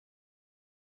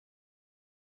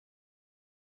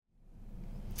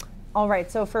All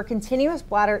right, so for continuous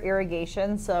bladder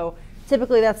irrigation, so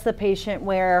typically that's the patient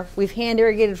where we've hand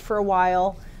irrigated for a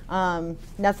while,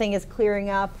 nothing is clearing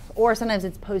up, or sometimes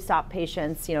it's post-op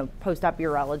patients, post-op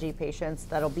urology patients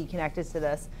that'll be connected to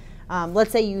this.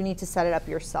 Let's say you need to set it up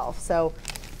yourself. So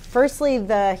firstly,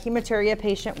 the hematuria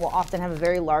patient will often have a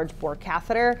very large bore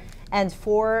catheter, and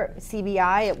for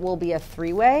CBI, it will be a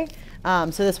 3-way.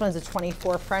 So this one's a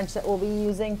 24 French that we'll be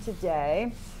using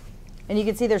today. And you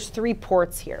can see there's 3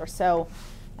 ports here. So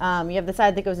you have the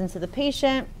side that goes into the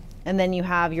patient, and then you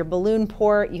have your balloon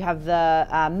port, you have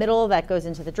the middle that goes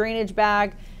into the drainage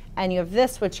bag, and you have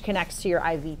this which connects to your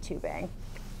IV tubing.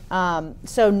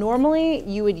 So normally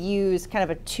you would use kind of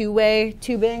a 2-way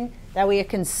tubing. That way it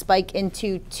can spike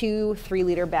into 2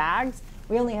 3-liter bags.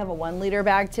 We only have a 1-liter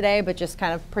bag today, but just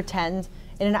kind of pretend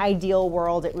in an ideal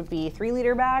world it would be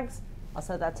 3-liter bags. I'll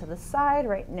set that to the side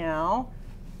right now.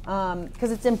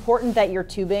 Because it's important that your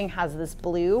tubing has this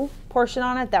blue portion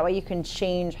on it. That way you can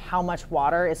change how much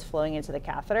water is flowing into the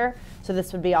catheter. So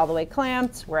this would be all the way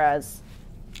clamped, whereas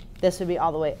this would be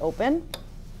all the way open.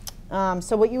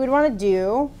 So what you would want to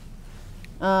do,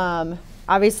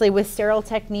 obviously with sterile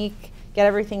technique, get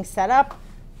everything set up.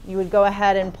 You would go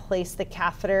ahead and place the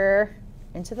catheter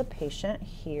into the patient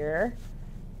here.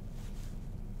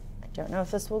 I don't know if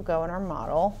this will go in our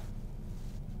model.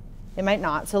 It might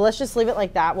not, so let's just leave it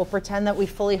like that. We'll pretend that we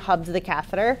fully hubbed the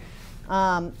catheter.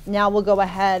 Now we'll go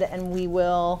ahead and we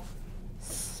will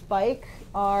spike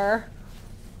our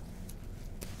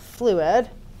fluid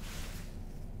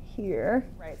here.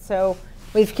 Right, so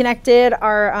we've connected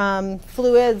our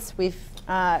fluids. We've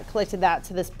collected that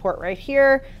to this port right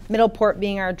here. Middle port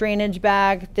being our drainage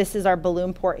bag. This is our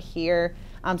balloon port here.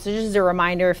 So just as a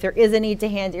reminder, if there is a need to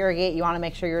hand irrigate, you want to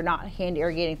make sure you're not hand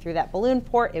irrigating through that balloon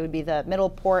port. It would be the middle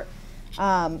port.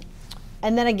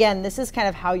 And then again, this is kind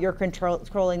of how you're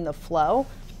controlling the flow.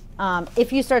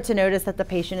 If you start to notice that the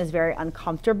patient is very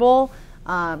uncomfortable,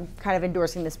 kind of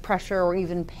endorsing this pressure or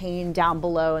even pain down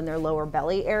below in their lower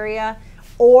belly area,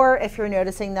 or if you're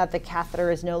noticing that the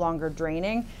catheter is no longer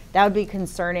draining, that would be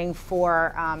concerning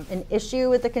for an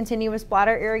issue with the continuous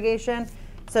bladder irrigation.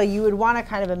 So you would want to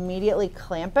kind of immediately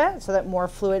clamp it so that more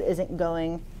fluid isn't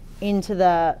going into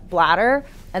the bladder,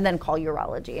 and then call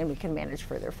urology and we can manage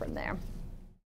further from there.